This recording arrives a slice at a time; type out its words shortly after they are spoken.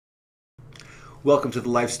Welcome to the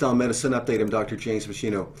Lifestyle Medicine Update. I'm Dr. James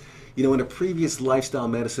Meschino. In a previous Lifestyle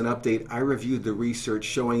Medicine Update, I reviewed the research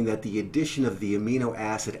showing that the addition of the amino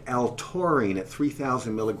acid L-taurine at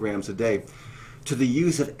 3,000 milligrams a day to the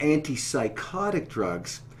use of antipsychotic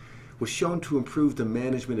drugs was shown to improve the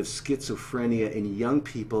management of schizophrenia in young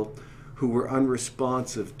people who were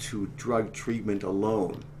unresponsive to drug treatment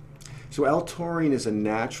alone. So L-taurine is a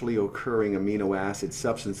naturally occurring amino acid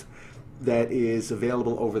substance that is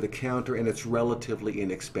available over the counter, and it's relatively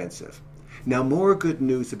inexpensive. Now, more good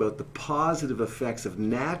news about the positive effects of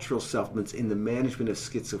natural supplements in the management of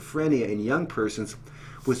schizophrenia in young persons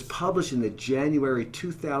was published in the January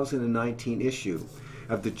 2019 issue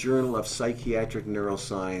of the Journal of Psychiatric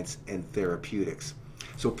Neuroscience and Therapeutics.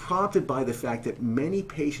 So prompted by the fact that many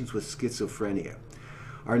patients with schizophrenia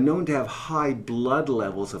are known to have high blood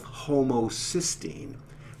levels of homocysteine,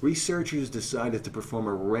 researchers decided to perform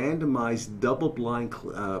a randomized, double-blind,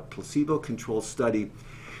 placebo-controlled study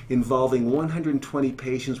involving 120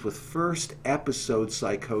 patients with first episode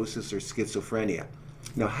psychosis or schizophrenia.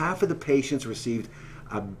 Now, half of the patients received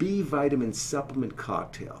a B vitamin supplement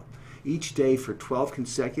cocktail each day for 12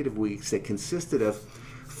 consecutive weeks that consisted of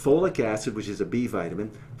folic acid, which is a B vitamin,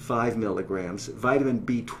 5 milligrams, vitamin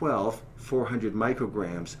B12, 400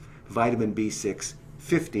 micrograms, vitamin B6,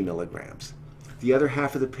 50 milligrams. The other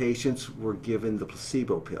half of the patients were given the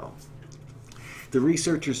placebo pill. The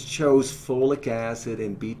researchers chose folic acid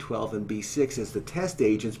and B12 and B6 as the test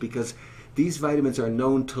agents because these vitamins are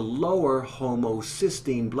known to lower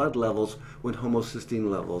homocysteine blood levels when homocysteine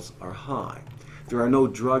levels are high. There are no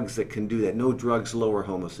drugs that can do that. No drugs lower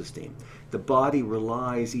homocysteine. The body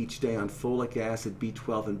relies each day on folic acid,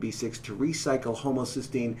 B12, and B6 to recycle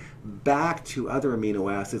homocysteine back to other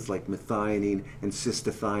amino acids like methionine and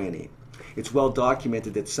cystathionine. It's well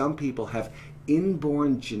documented that some people have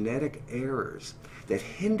inborn genetic errors that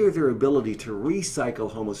hinder their ability to recycle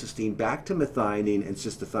homocysteine back to methionine and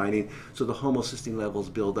cystathionine, so the homocysteine levels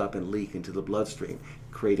build up and leak into the bloodstream,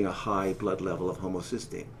 creating a high blood level of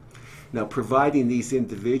homocysteine. Now, providing these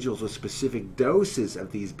individuals with specific doses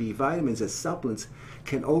of these B vitamins as supplements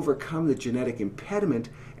can overcome the genetic impediment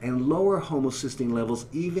and lower homocysteine levels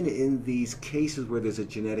even in these cases where there's a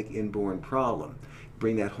genetic inborn problem.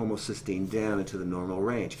 Bring that homocysteine down into the normal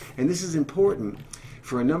range. And this is important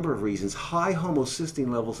for a number of reasons. High homocysteine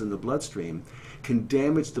levels in the bloodstream can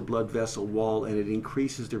damage the blood vessel wall, and it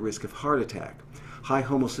increases the risk of heart attack. High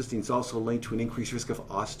homocysteine is also linked to an increased risk of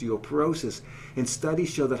osteoporosis, and studies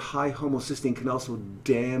show that high homocysteine can also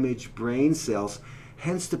damage brain cells,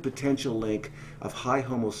 hence the potential link of high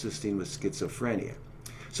homocysteine with schizophrenia.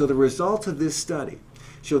 So the results of this study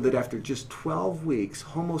showed that after just 12 weeks,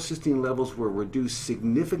 homocysteine levels were reduced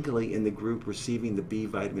significantly in the group receiving the B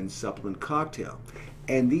vitamin supplement cocktail.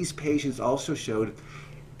 And these patients also showed,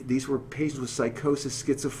 these were patients with psychosis,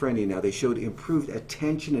 schizophrenia. Now, they showed improved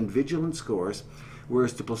attention and vigilance scores,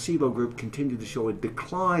 whereas the placebo group continued to show a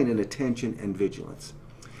decline in attention and vigilance.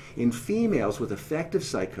 In females with affective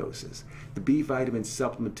psychosis, the B vitamin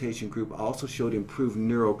supplementation group also showed improved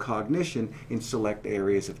neurocognition in select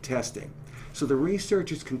areas of testing. So the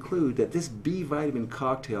researchers conclude that this B vitamin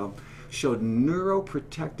cocktail showed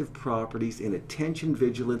neuroprotective properties in attention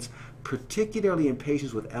vigilance, particularly in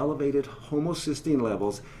patients with elevated homocysteine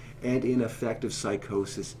levels and in affective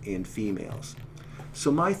psychosis in females.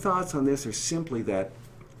 So my thoughts on this are simply that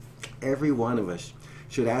every one of us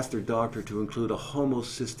should ask their doctor to include a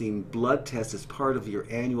homocysteine blood test as part of your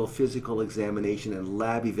annual physical examination and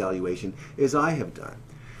lab evaluation, as I have done.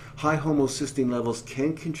 High homocysteine levels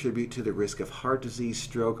can contribute to the risk of heart disease,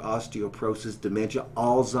 stroke, osteoporosis, dementia,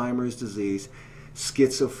 Alzheimer's disease,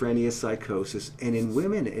 schizophrenia, psychosis, and in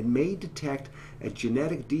women it may detect a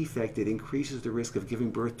genetic defect that increases the risk of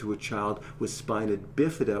giving birth to a child with spina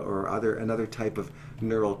bifida or another type of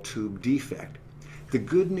neural tube defect. The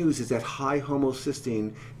good news is that high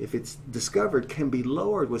homocysteine, if it's discovered, can be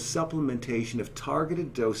lowered with supplementation of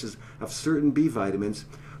targeted doses of certain B vitamins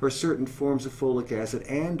or certain forms of folic acid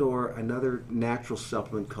and or another natural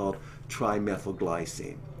supplement called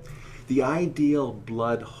trimethylglycine. The ideal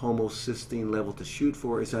blood homocysteine level to shoot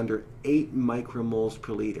for is under 8 micromoles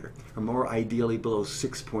per liter, or more ideally below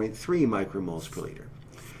 6.3 micromoles per liter.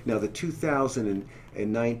 Now, the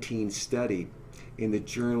 2019 study in the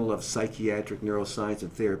Journal of Psychiatric Neuroscience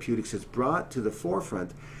and Therapeutics has brought to the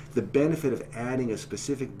forefront the benefit of adding a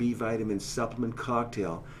specific B vitamin supplement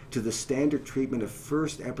cocktail to the standard treatment of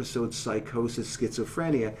first episode psychosis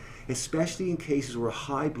schizophrenia, especially in cases where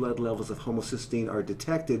high blood levels of homocysteine are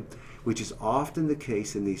detected, which is often the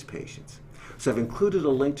case in these patients. So I've included a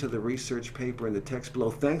link to the research paper in the text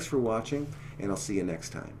below. Thanks for watching, and I'll see you next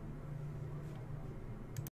time.